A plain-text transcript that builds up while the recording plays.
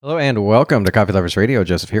Hello and welcome to Coffee Lovers Radio.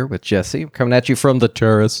 Joseph here with Jesse, coming at you from the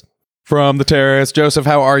terrace. From the terrace. Joseph,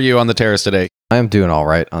 how are you on the terrace today? I'm doing all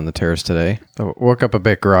right on the terrace today. I woke up a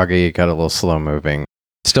bit groggy, got a little slow moving.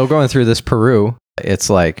 Still going through this Peru. It's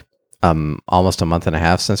like almost a month and a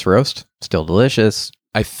half since roast. Still delicious.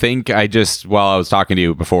 I think while I was talking to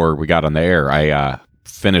you before we got on the air, I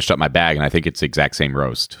finished up my bag and I think it's the exact same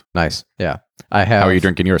roast. Nice. Yeah. How are you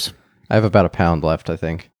drinking yours? I have about a pound left, I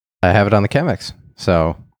think. I have it on the Chemex.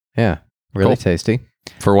 So, yeah, really tasty.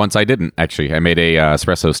 For once, I didn't, actually. I made a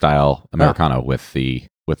espresso-style Americano with the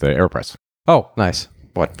AeroPress. Oh, nice.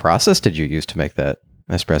 What process did you use to make that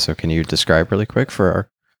espresso? Can you describe really quick for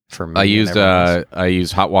me? I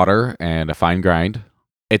used hot water and a fine grind.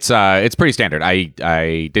 It's pretty standard.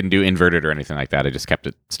 I didn't do inverted or anything like that. I just kept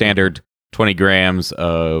it standard. 20 grams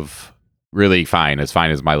of really fine as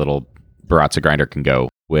my little Baratza grinder can go,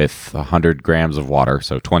 with 100 grams of water.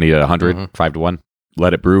 So 20 to 100, 5 to 1.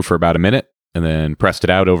 Let it brew for about a minute, and then pressed it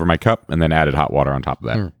out over my cup, and then added hot water on top of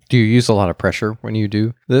that. Do you use a lot of pressure when you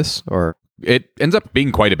do this, or? It ends up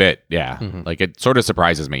being quite a bit, yeah. Like, it sort of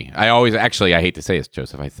surprises me. I hate to say this,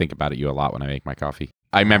 Joseph, I think about you a lot when I make my coffee.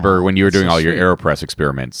 I remember when you were doing all your AeroPress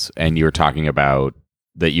experiments, and you were talking about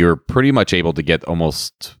that you're pretty much able to get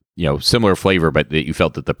almost, similar flavor, but that you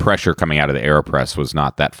felt that the pressure coming out of the AeroPress was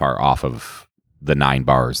not that far off of the 9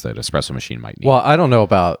 bars that espresso machine might need. Well, I don't know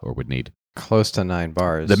about or would need. Close to 9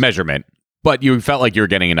 bars. The measurement. But you felt like you were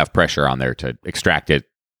getting enough pressure on there to extract it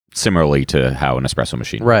similarly to how an espresso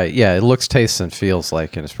machine. Right. Yeah. It looks, tastes, and feels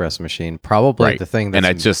like an espresso machine. Probably right. The thing that's...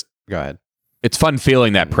 And it's just... Go ahead. It's fun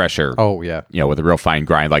feeling that pressure. Oh, yeah. With a real fine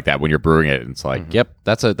grind like that when you're brewing it. It's like, yep,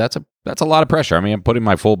 that's a lot of pressure. I mean, I'm putting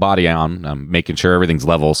my full body on. I'm making sure everything's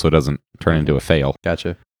level so it doesn't turn into a fail.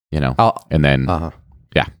 Gotcha. And then...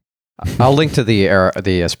 Yeah. I'll link to the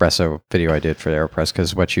espresso video I did for AeroPress,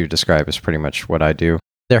 because what you describe is pretty much what I do.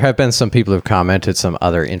 There have been some people who've commented some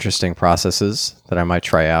other interesting processes that I might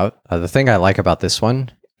try out. The thing I like about this one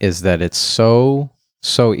is that it's so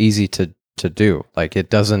easy to do. Like, it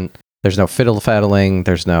doesn't, there's no fiddle-faddling,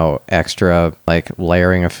 there's no extra like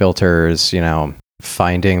layering of filters,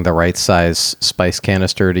 finding the right size spice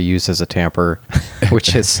canister to use as a tamper,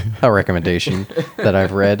 which is a recommendation that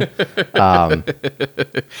I've read.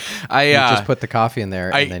 You just put the coffee in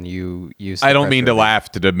there and then you use I don't mean to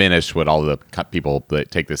laugh to diminish what all the people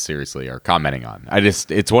that take this seriously are commenting on.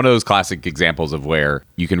 It's one of those classic examples of where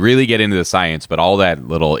you can really get into the science, but all that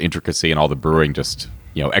little intricacy and all the brewing just,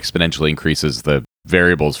 exponentially increases the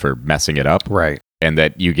variables for messing it up. Right. And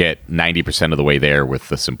that you get 90% of the way there with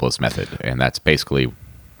the simplest method. And that's basically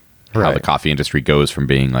how the coffee industry goes from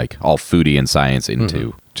being like all foodie and science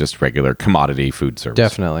into just regular commodity food service.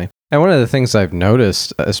 Definitely. And one of the things I've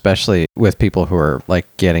noticed, especially with people who are like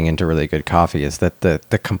getting into really good coffee, is that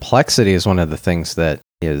the complexity is one of the things that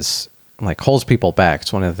is like holds people back.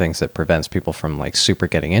 It's one of the things that prevents people from like super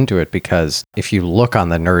getting into it, because if you look on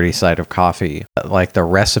the nerdy side of coffee, like the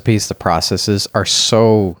recipes, the processes are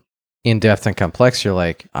so in-depth and complex, you're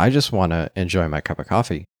like, I just want to enjoy my cup of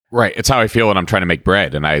coffee. Right. It's how I feel when I'm trying to make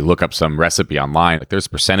bread and I look up some recipe online. Like, there's a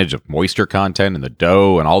percentage of moisture content in the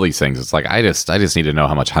dough and all these things. It's like, I just need to know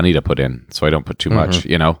how much honey to put in so I don't put too much,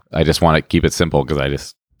 I just want to keep it simple because I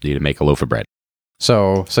just need to make a loaf of bread.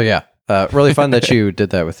 So yeah, really fun that you did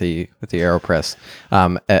that with the AeroPress.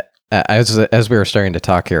 As we were starting to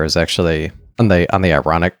talk here, is actually on the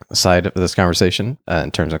ironic side of this conversation in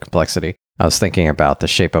terms of complexity. I was thinking about the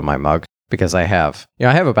shape of my mug, because I have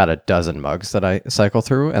about a dozen mugs that I cycle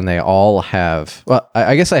through, and they all have, well,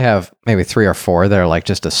 I guess I have maybe 3 or 4 that are like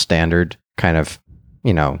just a standard kind of,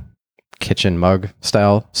 kitchen mug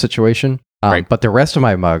style situation. Right. But the rest of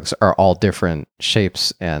my mugs are all different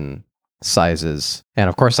shapes and sizes. And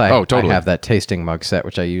of course, I have that tasting mug set,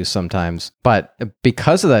 which I use sometimes. But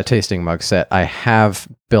because of that tasting mug set, I have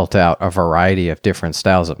built out a variety of different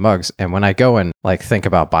styles of mugs. And when I go and like think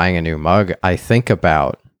about buying a new mug, I think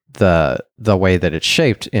about the way that it's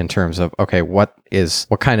shaped in terms of, okay, what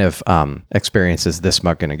kind of experience is this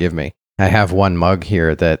mug going to give me? I have one mug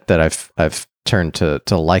here that I've turned to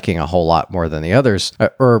liking a whole lot more than the others,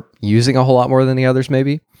 or using a whole lot more than the others,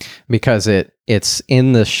 maybe, because it's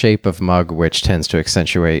in the shape of mug, which tends to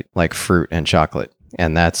accentuate like fruit and chocolate,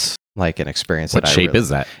 and that's like an experience. What shape is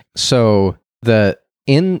that? So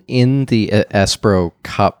in the Espro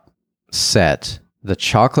cup set, the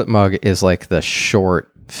chocolate mug is like the short,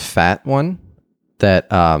 fat one that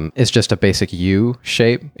is just a basic U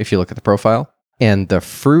shape if you look at the profile, and the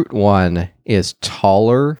fruit one is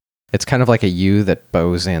taller. It's kind of like a U that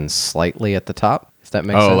bows in slightly at the top, if that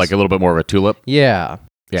makes sense. Oh, like a little bit more of a tulip? Yeah.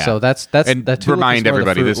 Yeah. So that's and that remind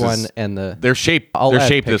everybody this one is and the they're shaped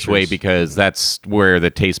this way because that's where the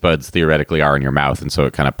taste buds theoretically are in your mouth, and so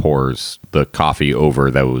it kind of pours the coffee over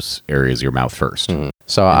those areas of your mouth first.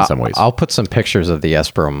 So in some ways. I'll put some pictures of the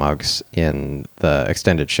Espro mugs in the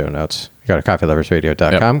extended show notes. You go to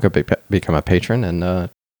coffeeloversradio.com, go become a patron, and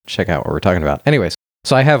check out what we're talking about. Anyways,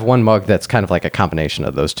 so I have one mug that's kind of like a combination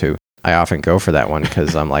of those two. I often go for that one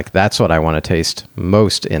because I'm like, that's what I want to taste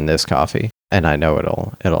most in this coffee. And I know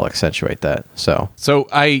it'll accentuate that. So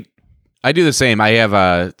I do the same. I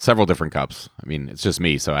have several different cups. I mean, it's just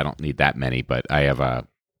me, so I don't need that many. But I have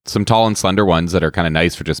some tall and slender ones that are kind of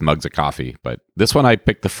nice for just mugs of coffee. But this one, I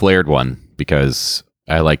picked the flared one because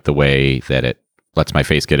I like the way that it lets my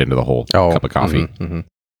face get into the whole cup of coffee.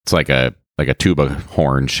 It's like a tuba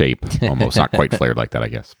horn shape, almost not quite flared like that, I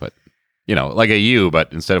guess. But like a U,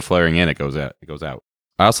 but instead of flaring in, it goes out.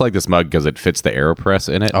 I also like this mug because it fits the AeroPress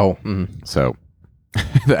in it. So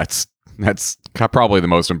that's probably the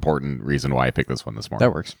most important reason why I picked this one this morning.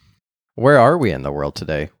 That works. Where are we in the world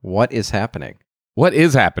today? What is happening? I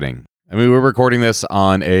mean, we're recording this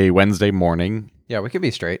on a Wednesday morning. Yeah, we could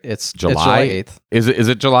be straight. It's July 8th. Is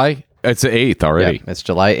it July? It's the 8th already. Yeah, it's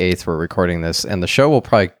July 8th. We're recording this, and the show will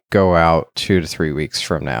probably go out 2 to 3 weeks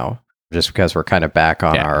from now, just because we're kind of back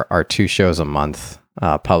on our 2 shows a month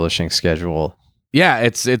publishing schedule. Yeah,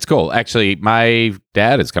 it's cool. Actually, my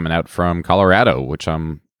dad is coming out from Colorado, which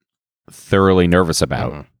I'm thoroughly nervous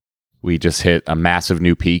about. We just hit a massive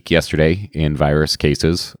new peak yesterday in virus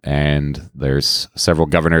cases, and there's several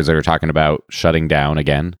governors that are talking about shutting down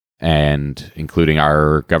again, and including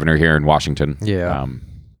our governor here in Washington. Yeah.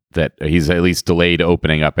 That he's at least delayed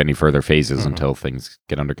opening up any further phases until things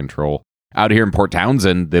get under control. Out here in Port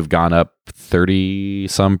Townsend, they've gone up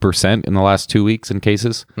 30% in the last 2 weeks in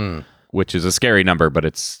cases. Which is a scary number, but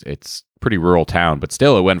it's pretty rural town. But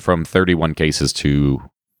still, it went from 31 cases to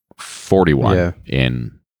 41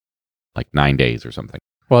 in like 9 days or something.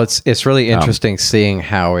 Well, it's really interesting seeing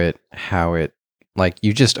how it like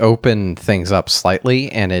you just open things up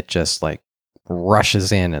slightly and it just like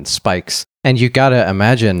rushes in and spikes. And you got to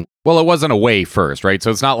imagine. Well, it wasn't a wave first, right?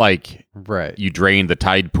 So it's not like you drained the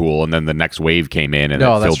tide pool and then the next wave came in and it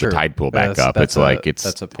filled the tide pool back up. That's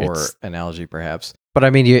a poor analogy, perhaps. But I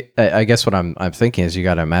mean, I guess what I'm thinking is you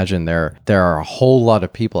got to imagine there are a whole lot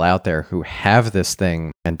of people out there who have this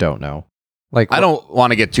thing and don't know. Like, I don't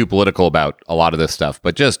want to get too political about a lot of this stuff,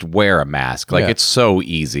 but just wear a mask. Like, it's so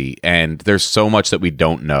easy, and there's so much that we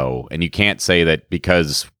don't know, and you can't say that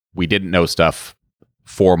because we didn't know stuff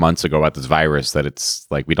 4 months ago about this virus that it's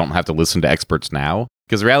like we don't have to listen to experts now.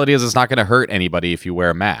 Because the reality is, it's not going to hurt anybody if you wear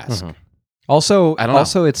a mask. Also,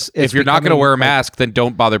 it's if you're not going to wear a mask, then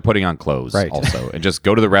don't bother putting on clothes. Right. Also, and just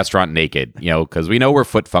go to the restaurant naked. Because we know where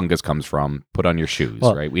foot fungus comes from. Put on your shoes.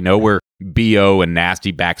 Right. We know where BO and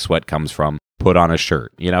nasty back sweat comes from. Put on a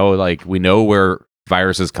shirt. Like we know where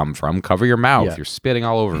viruses come from. Cover your mouth. Yeah. You're spitting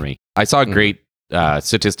all over me. I saw a great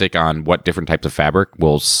statistic on what different types of fabric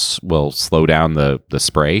will slow down the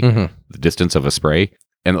spray, the distance of a spray,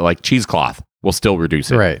 and like cheesecloth will still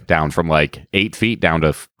reduce it down from like 8 feet down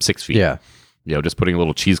to 6 feet. Yeah. Just putting a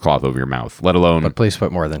little cheesecloth over your mouth, let alone. But please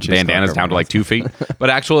put more than cheesecloth. Bandanas down to like 2 feet.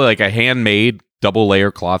 But actually, like a handmade double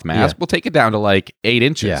layer cloth mask will take it down to like 8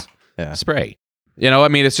 inches. Yeah. Spray. I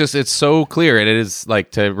mean, it's so clear. And it is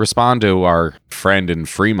like, to respond to our friend in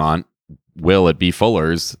Fremont, Will at B.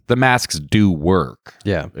 Fuller's, the masks do work.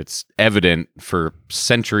 Yeah. It's evident for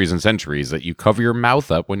centuries and centuries that you cover your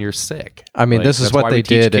mouth up when you're sick. I mean, this is what they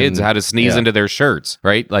did. Teach kids how to sneeze into their shirts,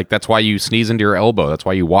 right? Like, that's why you sneeze into your elbow. That's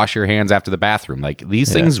why you wash your hands after the bathroom. Like,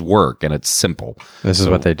 these things work, and it's simple. This is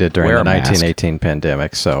what they did during the 1918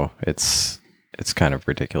 pandemic. So it's kind of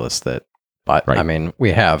ridiculous that, but I mean,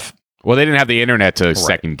 we have. Well, they didn't have the internet to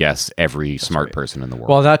second guess every smart person in the world.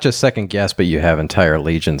 Well, not just second guess, but you have entire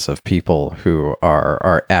legions of people who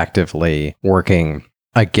are actively working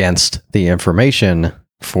against the information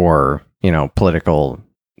for, political,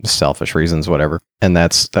 selfish reasons, whatever. And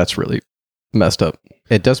that's really messed up.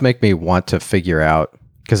 It does make me want to figure out,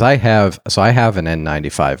 because I have an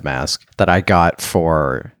N95 mask that I got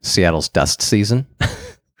for Seattle's dust season.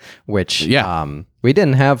 Which we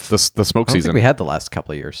didn't have the smoke season. I don't think we had the last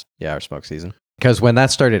couple of years. Yeah, our smoke season. Because when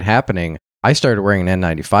that started happening, I started wearing an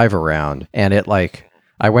N95 around, and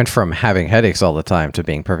I went from having headaches all the time to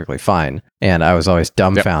being perfectly fine. And I was always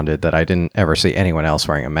dumbfounded that I didn't ever see anyone else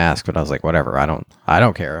wearing a mask. But I was like, whatever, I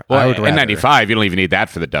don't care. Well, N95, you don't even need that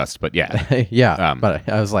for the dust. But yeah, yeah. But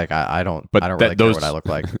I was like, I don't really care what I look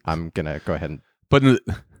like. I'm gonna go ahead and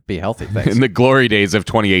be healthy. Thanks. In the glory days of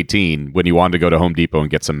 2018, when you wanted to go to Home Depot and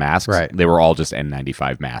get some masks, they were all just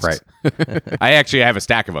N95 masks. Right. I actually have a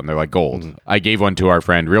stack of them. They're like gold. I gave one to our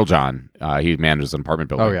friend Real John. He manages an apartment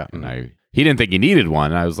building. Oh, yeah. And he didn't think he needed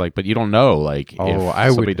one. I was like, but you don't know. Like,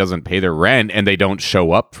 if somebody doesn't pay their rent and they don't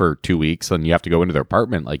show up for 2 weeks and you have to go into their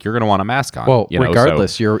apartment, like, you're going to want a mask on. Well,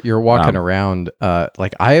 regardless, you're walking around.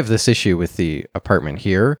 Like, I have this issue with the apartment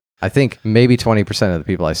here. I think maybe 20% of the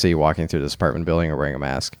people I see walking through this apartment building are wearing a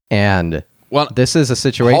mask. And this is a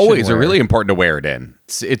situation hallways are really important to wear it in.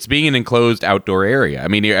 It's being an enclosed outdoor area. I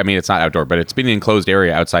mean, it's not outdoor, but it's being an enclosed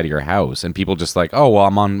area outside of your house. And people just like, oh, well,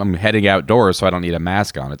 I'm heading outdoors, so I don't need a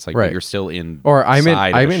mask on. It's like, but you're still in. Or I'm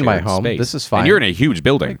in my home. Space. This is fine. And you're in a huge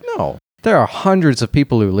building. Like, no, there are hundreds of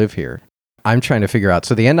people who live here. I'm trying to figure out.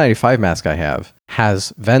 So the N95 mask I have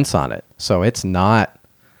has vents on it, so it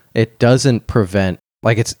doesn't prevent.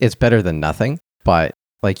 Like, it's better than nothing, but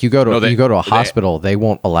like you go to a hospital, they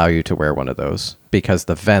won't allow you to wear one of those because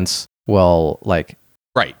the vents will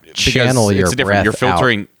channel your breath. You're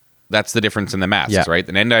filtering. Out. That's the difference in the masks, right?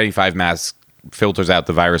 An N95 mask filters out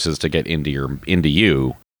the viruses to get into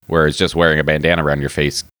you, whereas just wearing a bandana around your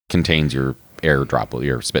face contains your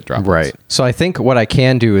your spit droplets. Right. So I think what I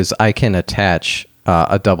can do is I can attach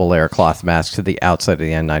a double layer cloth mask to the outside of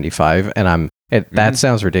the N95, and that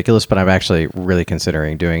sounds ridiculous, but I'm actually really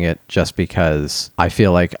considering doing it just because I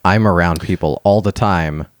feel like I'm around people all the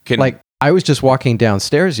time. I was just walking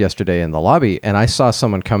downstairs yesterday in the lobby, and I saw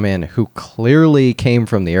someone come in who clearly came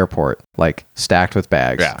from the airport, like stacked with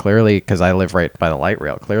bags. Yeah. Clearly, because I live right by the light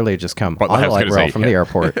rail. Clearly, just come on the light rail from the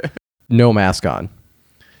airport, no mask on.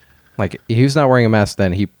 Like, he's not wearing a mask.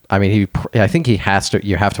 Then I think he has to.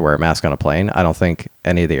 You have to wear a mask on a plane. I don't think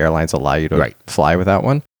any of the airlines allow you to fly without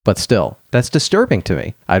one. But still, that's disturbing to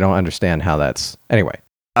me. I don't understand how that's... Anyway.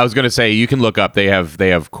 I was going to say, you can look up. They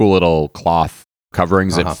have cool little cloth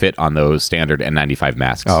coverings that fit on those standard N95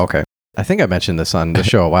 masks. Oh, okay. I think I mentioned this on the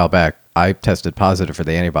show a while back. I tested positive for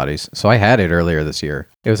the antibodies, so I had it earlier this year.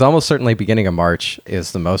 It was almost certainly beginning of March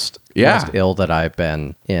is the most ill that I've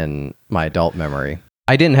been in my adult memory.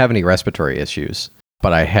 I didn't have any respiratory issues,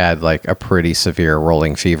 but I had like a pretty severe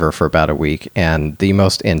rolling fever for about a week and the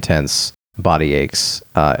most intense body aches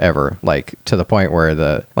ever, like to the point where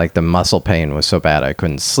the muscle pain was so bad I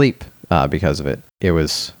couldn't sleep because of it. It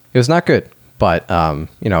was not good, but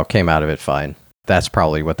came out of it fine. That's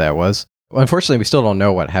probably what that was. Unfortunately, we still don't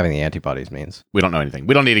know what having the antibodies means. We don't know anything.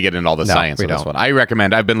 We don't need to get into all the science of this one. I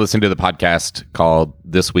recommend, I've been listening to the podcast called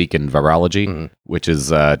This Week in Virology, which is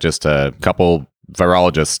just a couple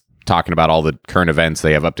virologists talking about all the current events.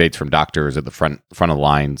 They have updates from doctors at the front of the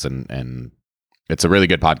lines, and it's a really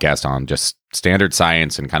good podcast on just standard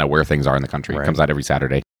science and kind of where things are in the country. Right. It comes out every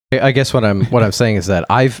Saturday. I guess what I'm saying is that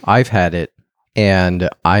I've had it, and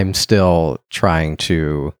I'm still trying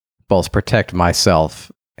to both protect myself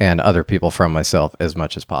and other people from myself as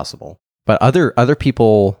much as possible. But other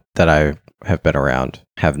people that I have been around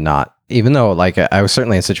have not. Even though I was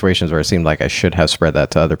certainly in situations where it seemed like I should have spread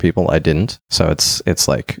that to other people, I didn't. So it's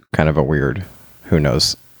like kind of a weird, who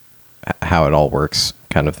knows how it all works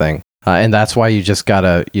kind of thing. And that's why you just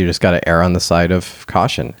gotta err on the side of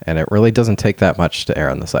caution. And it really doesn't take that much to err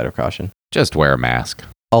on the side of caution. Just wear a mask.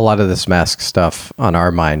 A lot of this mask stuff on our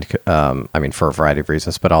mind, for a variety of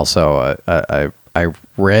reasons, but also I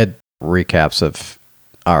read recaps of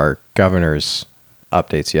our governor's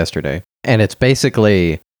updates yesterday. And it's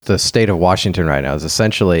basically the state of Washington right now is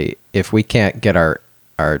essentially, if we can't get our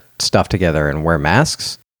stuff together and wear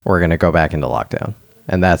masks, we're going to go back into lockdown.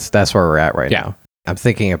 And that's where we're at right now. I'm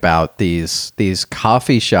thinking about these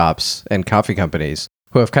coffee shops and coffee companies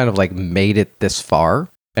who have kind of like made it this far,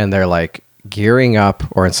 and they're like gearing up,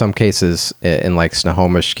 or in some cases in like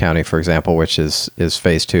Snohomish County, for example, which is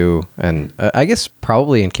phase 2, and I guess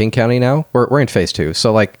probably in King County now, we're in phase 2.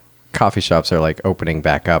 So like coffee shops are like opening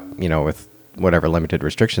back up, with whatever limited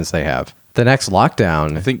restrictions they have. The next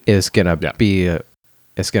lockdown, I think, is gonna be a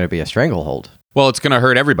stranglehold. Well, it's going to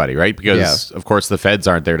hurt everybody, right? Because of course the feds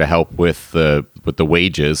aren't there to help with the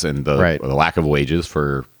wages and the lack of wages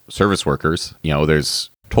for service workers. There's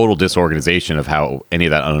total disorganization of how any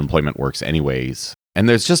of that unemployment works anyways. And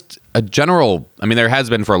there's just a general, there has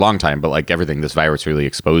been for a long time, but like everything, this virus really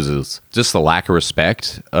exposes just the lack of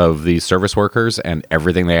respect of these service workers and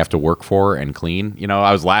everything they have to work for and clean.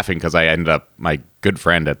 I was laughing because I ended up, my good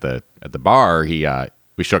friend at the bar,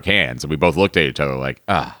 we shook hands and we both looked at each other like,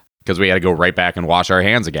 because we had to go right back and wash our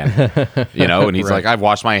hands again, and he's like, I've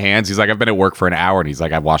washed my hands. He's like, I've been at work for an hour, and he's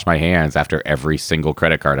like, I've washed my hands after every single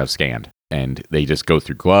credit card I've scanned. And they just go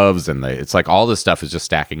through gloves, and it's like all this stuff is just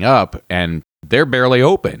stacking up, and they're barely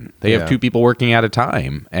open. They have 2 people working at a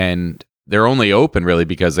time, and they're only open really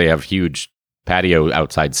because they have huge patio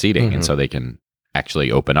outside seating, and so they can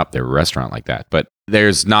actually open up their restaurant like that. But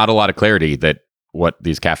there's not a lot of clarity that what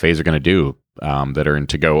these cafes are going to do that are in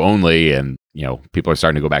to go only, and people are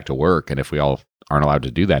starting to go back to work, and if we all aren't allowed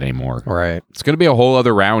to do that anymore, right, it's going to be a whole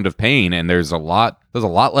other round of pain. And there's a lot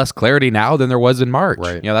less clarity now than there was in March.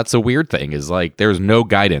 Right. That's the weird thing, is like there's no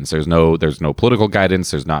guidance, there's no political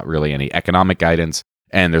guidance, there's not really any economic guidance,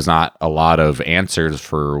 and there's not a lot of answers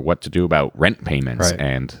for what to do about rent payments,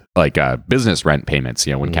 and like business rent payments.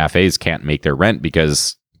 When cafes can't make their rent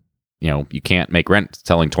because you can't make rent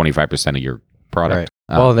selling 25% of your product.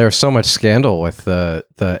 Right. Well, there's so much scandal with the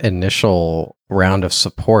initial round of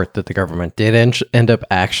support that the government did end up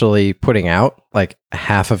actually putting out. Like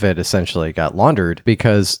half of it essentially got laundered,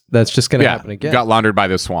 because that's just going to happen again. Got laundered by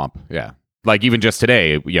the swamp. Yeah. Like even just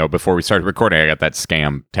today, before we started recording, I got that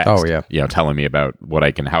scam text. Oh yeah. Telling me about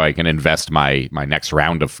how I can invest my next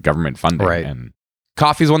round of government funding. Right. And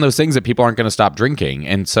coffee is one of those things that people aren't going to stop drinking.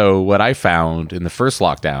 And so what I found in the first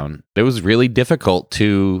lockdown, it was really difficult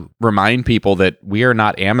to remind people that we are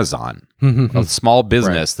not Amazon, a small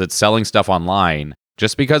business that's selling stuff online.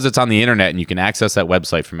 Just because it's on the internet and you can access that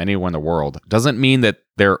website from anywhere in the world doesn't mean that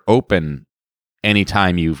they're open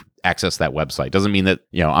anytime you access that website. Doesn't mean that,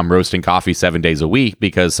 I'm roasting coffee 7 days a week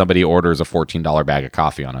because somebody orders a $14 bag of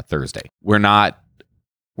coffee on a Thursday. We're not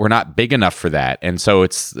big enough for that. And so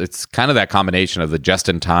it's kind of that combination of the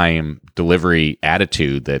just-in-time delivery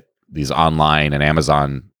attitude that these online and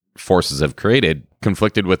Amazon forces have created,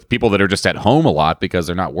 conflicted with people that are just at home a lot because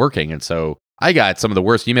they're not working. And so I got some of the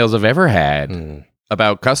worst emails I've ever had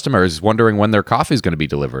about customers wondering when their coffee is going to be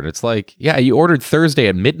delivered. It's like, yeah, you ordered Thursday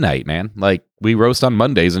at midnight, man. Like, we roast on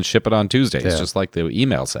Mondays and ship it on Tuesdays, just like the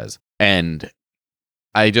email says. And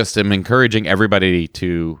I just am encouraging everybody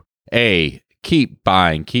to, keep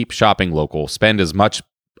buying, keep shopping local, spend as much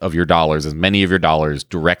of your dollars, as many of your dollars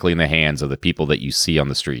directly in the hands of the people that you see on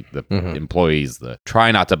the street, the employees.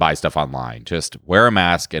 Try not to buy stuff online. Just wear a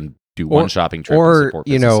mask and do one shopping trip to support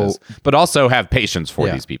businesses. But also have patience for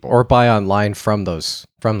these people. Or buy online from those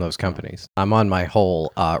companies. I'm on my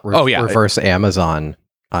whole reverse Amazon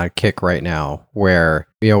kick right now, where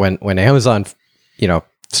when Amazon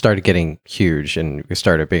started getting huge and we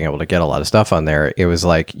started being able to get a lot of stuff on there, it was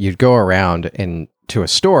like you'd go around to a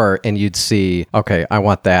store and you'd see, okay, I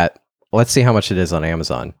want that. Let's see how much it is on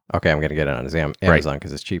Amazon. Okay, I'm going to get it on Amazon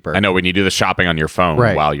because it's cheaper. I know, when you do the shopping on your phone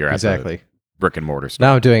while you're at the brick and mortar store.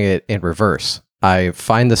 Now I'm doing it in reverse. I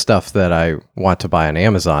find the stuff that I want to buy on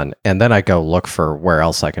Amazon, and then I go look for where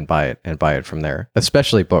else I can buy it and buy it from there,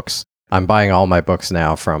 especially books. I'm buying all my books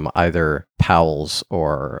now from either Powell's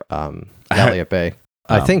or Elliott Bay.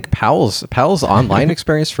 I think Powell's online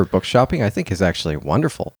experience for book shopping, I think, is actually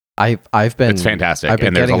wonderful. It's fantastic,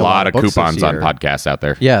 and there's a lot of coupons on podcasts out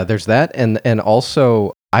there. Yeah, there's that, and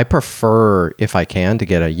also I prefer, if I can, to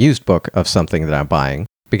get a used book of something that I'm buying,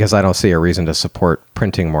 because I don't see a reason to support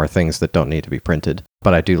printing more things that don't need to be printed.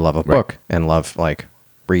 But I do love a book and love like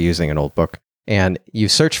reusing an old book. And you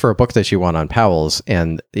search for a book that you want on Powell's,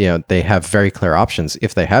 and they have very clear options.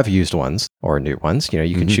 If they have used ones or new ones,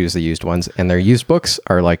 you can choose the used ones, and their used books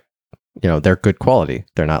are like, they're good quality.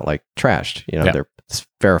 They're not like trashed. It's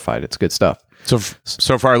verified. It's good stuff.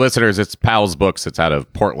 So for our listeners, it's Powell's Books. It's out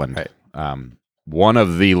of Portland. Right. One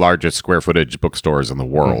of the largest square footage bookstores in the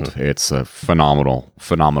world. It's a phenomenal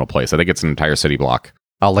place. I think it's an entire city block.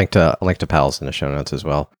 I'll link to Powell's in the show notes as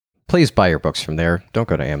well. Please buy your books from there. Don't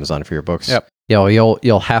go to Amazon for your books. Yep.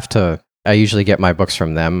 You'll have to. I usually get my books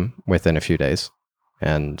from them within a few days,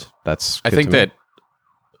 and that's. I think that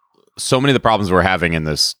so many of the problems we're having in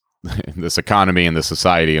this economy and the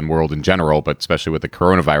society and world in general, but especially with the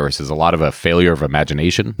coronavirus, is a lot of a failure of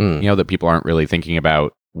imagination. That people aren't really thinking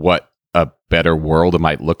about what a better world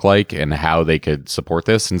might look like and how they could support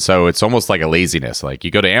this. And so it's almost like a laziness. Like,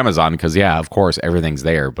 you go to Amazon because, of course, everything's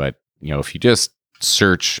there, but if you just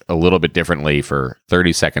search a little bit differently for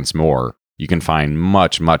 30 seconds more, you can find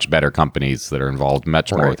much, much better companies that are involved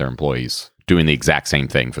much more with their employees doing the exact same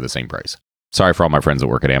thing for the same price. Sorry for all my friends that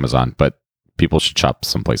work at Amazon, but people should shop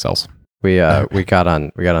someplace else. We got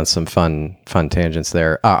on some fun tangents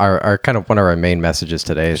there. Our kind of one of our main messages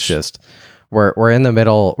today is just we're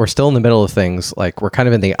still in the middle of things. Like, we're kind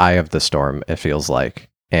of in the eye of the storm, it feels like,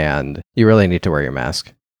 and you really need to wear your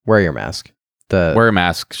mask. Wear your mask. Wear a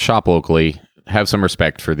mask. Shop locally. Have some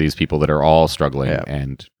respect for these people that are all struggling,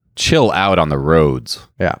 and chill out on the roads.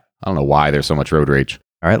 Yeah. I don't know why there's so much road rage.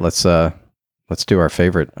 All right, let's do our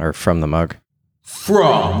favorite, our From the Mug.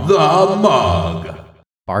 From the Mug.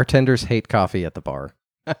 Bartenders hate coffee at the bar.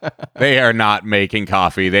 They are not making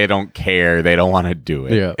coffee. They don't care. They don't want to do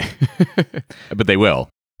it. Yeah. But they will.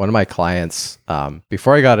 one of my clients,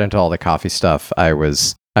 before I got into all the coffee stuff, I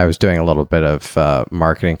was doing a little bit of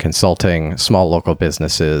marketing consulting, small local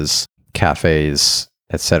businesses, cafes,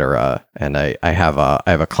 etc. And I have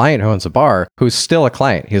a client who owns a bar who's still a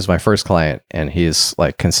client. He was my first client, and he's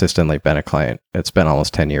like consistently been a client. It's been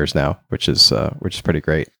almost 10 years now, which is pretty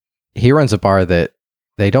great. He runs a bar that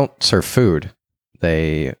they don't serve food.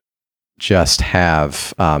 They just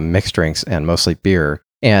have mixed drinks and mostly beer.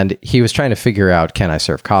 And he was trying to figure out, can I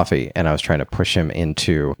serve coffee? And I was trying to push him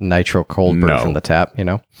into nitro cold brew from the tap,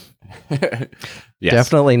 Yes.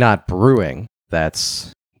 Definitely not brewing.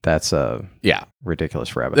 That's a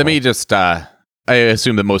ridiculous rabbit hole. Let me just, I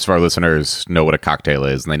assume that most of our listeners know what a cocktail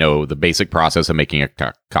is, and they know the basic process of making a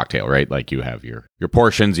cocktail, right? Like you have your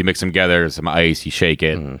portions, you mix them together, some ice, you shake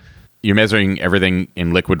it. Mm-hmm. You're measuring everything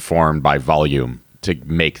in liquid form by volume to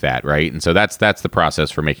make that, right? And so that's the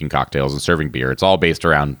process for making cocktails and serving beer. It's all based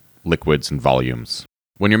around liquids and volumes.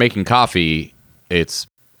 When you're making coffee, it's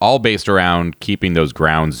all based around keeping those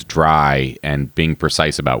grounds dry and being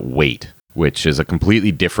precise about weight, which is a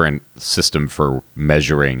completely different system for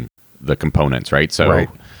measuring the components, right? So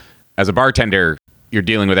as a bartender, you're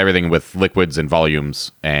dealing with everything with liquids and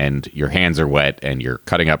volumes, and your hands are wet, and you're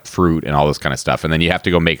cutting up fruit and all this kind of stuff. And then you have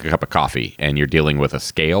to go make a cup of coffee, and you're dealing with a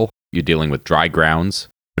scale. You're dealing with dry grounds.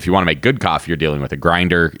 If you want to make good coffee, you're dealing with a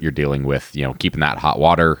grinder. You're dealing with, keeping that hot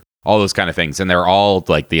water, all those kind of things. And they're all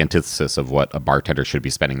like the antithesis of what a bartender should be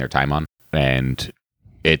spending their time on. And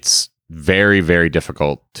it's very, very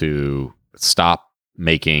difficult to stop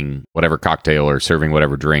making whatever cocktail or serving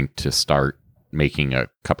whatever drink to start making a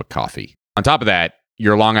cup of coffee. On top of that,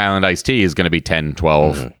 your Long Island iced tea is going to be 10,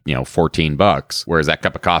 12, $14, whereas that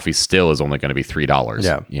cup of coffee still is only going to be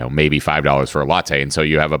 $3. Yeah. Maybe $5 for a latte. And so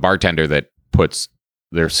you have a bartender that puts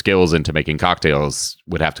their skills into making cocktails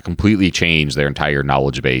would have to completely change their entire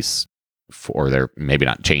knowledge base, maybe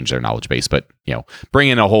not change their knowledge base, but bring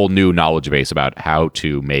in a whole new knowledge base about how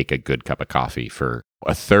to make a good cup of coffee for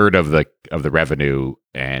a third of the revenue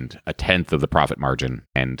and a tenth of the profit margin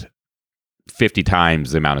and 50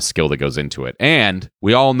 times the amount of skill that goes into it. And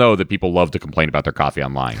we all know that people love to complain about their coffee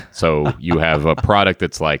online. So you have a product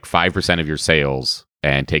that's like 5% of your sales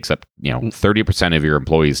and takes up 30% of your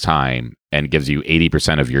employees' time and gives you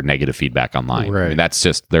 80% of your negative feedback online. Right. I mean, that's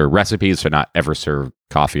just their recipes to not ever serve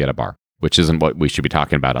coffee at a bar, which isn't what we should be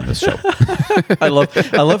talking about on this show. I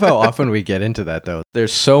love how often we get into that, though.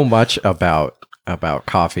 There's so much about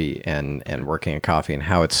coffee and working in coffee and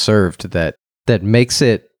how it's served that makes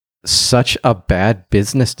it such a bad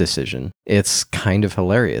business decision. It's kind of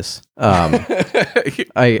hilarious.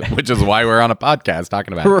 Which is why we're on a podcast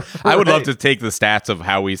talking about it. Right. I would love to take the stats of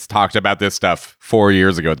how we talked about this stuff 4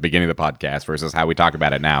 years ago at the beginning of the podcast versus how we talk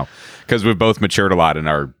about it now, because we've both matured a lot in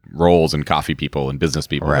our roles in coffee people and business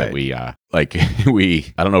people. Right. That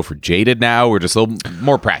we I don't know if we're jaded now. We're just a little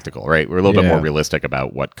more practical, right? We're a little bit more realistic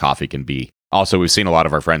about what coffee can be. Also, we've seen a lot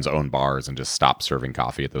of our friends own bars and just stop serving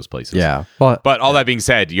coffee at those places. Yeah. But all that being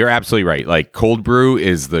said, you're absolutely right. Like cold brew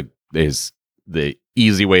is the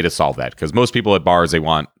easy way to solve that, because most people at bars, they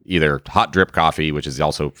want either hot drip coffee, which is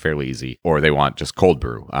also fairly easy, or they want just cold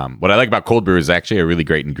brew. What I like about cold brew is actually a really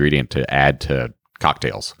great ingredient to add to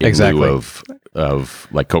cocktails in lieu of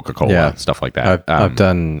like Coca-Cola, stuff like that. I've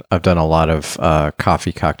done a lot of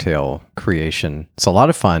coffee cocktail creation. It's a lot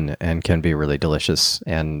of fun and can be really delicious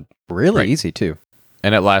and really easy too.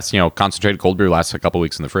 And it lasts, concentrated cold brew lasts a couple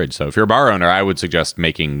weeks in the fridge. So if you're a bar owner, I would suggest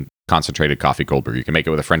making concentrated coffee cold brew. You can make it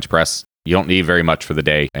with a French press. You don't need very much for the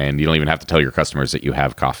day, and you don't even have to tell your customers that you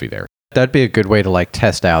have coffee there. That'd be a good way to like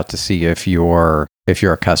test out to see if your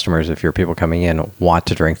customers, if your people coming in want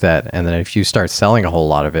to drink that. And then if you start selling a whole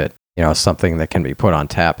lot of it, something that can be put on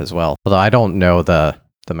tap as well. Although I don't know the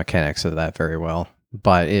mechanics of that very well,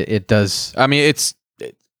 but it does. I mean,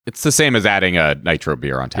 it's the same as adding a nitro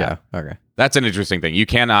beer on tap. Yeah. Okay. That's an interesting thing. You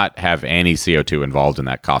cannot have any CO2 involved in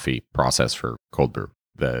that coffee process for cold brew.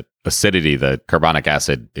 The acidity, the carbonic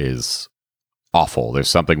acid is awful. There's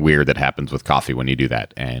something weird that happens with coffee when you do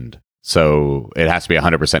that. And so it has to be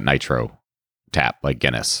 100% nitro tap, like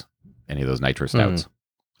Guinness, any of those nitro stouts.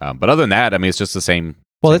 But other than that, I mean, it's just the same.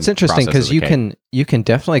 Well, it's interesting because you can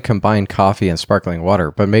definitely combine coffee and sparkling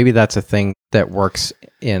water, but maybe that's a thing that works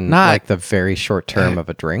in like the very short term of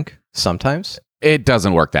a drink. Sometimes it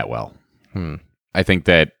doesn't work that well. I think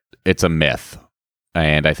that it's a myth,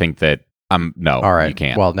 and I think that no, all right, you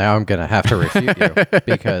can't. Well, now I'm gonna have to refute you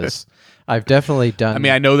because I've definitely done. I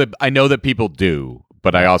mean, I know that people do,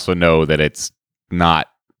 but I also know that it's not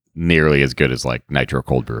nearly as good as like nitro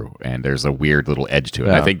cold brew, and there's a weird little edge to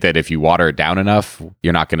it. I think that if you water it down enough,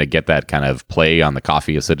 you're not going to get that kind of play on the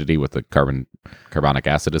coffee acidity with the carbonic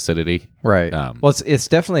acid acidity. Right. Well, it's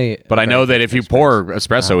definitely. But I know that if you pour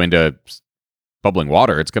espresso into bubbling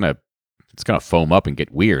water, it's gonna foam up and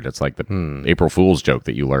get weird. It's like the April Fool's joke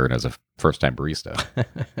that you learn as a first time barista.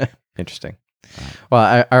 Interesting.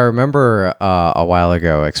 Well, I remember a while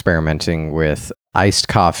ago experimenting with iced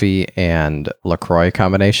coffee and LaCroix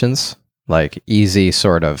combinations, like easy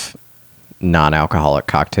sort of non-alcoholic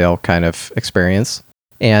cocktail kind of experience,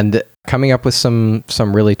 and coming up with some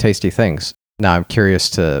really tasty things. Now I'm curious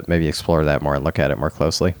to maybe explore that more and look at it more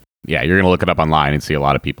closely. Yeah, you're going to look it up online and see a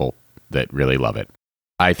lot of people that really love it.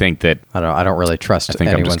 I think that I don't really trust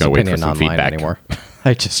anyone's opinion online anymore.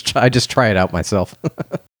 I just try it out myself.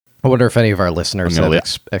 I wonder if any of our listeners have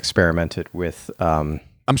experimented with.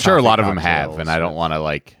 I'm sure a lot of them have, and I don't want to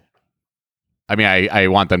like. I mean, I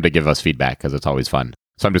want them to give us feedback because it's always fun.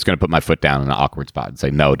 So I'm just going to put my foot down in an awkward spot and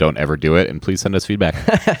say, no, don't ever do it, and please send us feedback.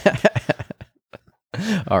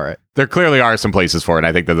 All right. There clearly are some places for it.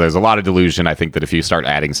 I think that there's a lot of delusion. I think that if you start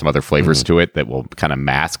adding some other flavors to it, that will kind of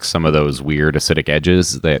mask some of those weird acidic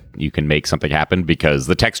edges, that you can make something happen, because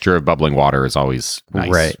the texture of bubbling water is always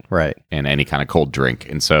nice. Right. And any kind of cold drink.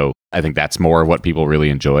 And so I think that's more what people really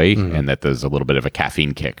enjoy, and that there's a little bit of a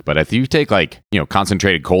caffeine kick. But if you take like,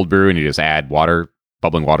 concentrated cold brew and you just add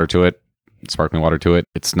bubbling water to it, sparkling water to it,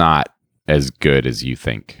 it's not as good as you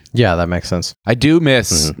think. Yeah, that makes sense. I do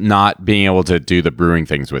miss not being able to do the brewing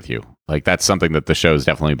things with you. Like, that's something that the show's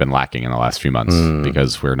definitely been lacking in the last few months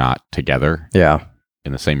because we're not together. Yeah.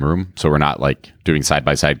 In the same room. So we're not like doing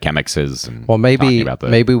side-by-side chemixes. And well, maybe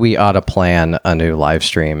we ought to plan a new live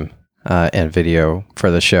stream and video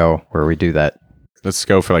for the show where we do that. Let's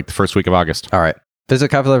go for like the first week of August. All right.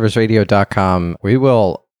 Visit coffeeloversradio.com. We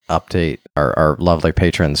will update our lovely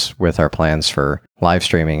patrons with our plans for live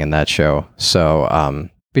streaming in that show. So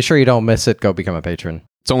be sure you don't miss it. Go become a patron.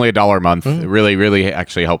 It's only $1 a month. It really, really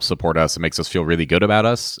actually helps support us. It makes us feel really good about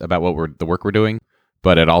us, about the work we're doing.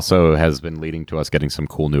 But it also has been leading to us getting some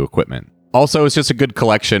cool new equipment. Also, it's just a good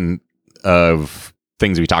collection of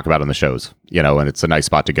things we talk about on the shows, and it's a nice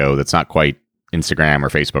spot to go that's not quite Instagram or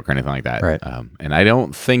Facebook or anything like that. Right. And I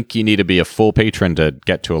don't think you need to be a full patron to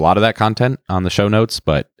get to a lot of that content on the show notes,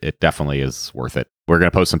 but it definitely is worth it. We're going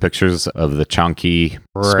to post some pictures of the chonky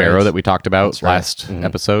sparrow that we talked about last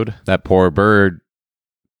episode. That poor bird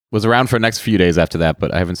was around for the next few days after that,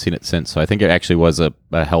 but I haven't seen it since. So I think it actually was a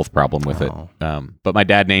health problem with it. But my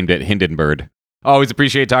dad named it Hindenburg. Always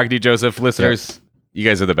appreciate talking to you, Joseph. Listeners, you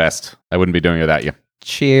guys are the best. I wouldn't be doing it without you.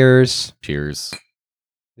 Cheers. Cheers.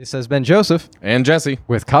 This has been Joseph and Jesse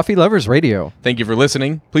with Coffee Lovers Radio. Thank you for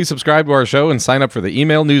listening. Please subscribe to our show and sign up for the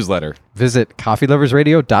email newsletter. Visit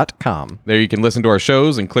coffeeloversradio.com. There you can listen to our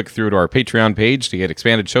shows and click through to our Patreon page to get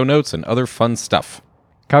expanded show notes and other fun stuff.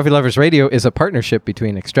 Coffee Lovers Radio is a partnership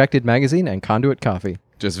between Extracted Magazine and Conduit Coffee.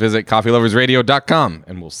 Just visit coffeeloversradio.com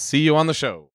and we'll see you on the show.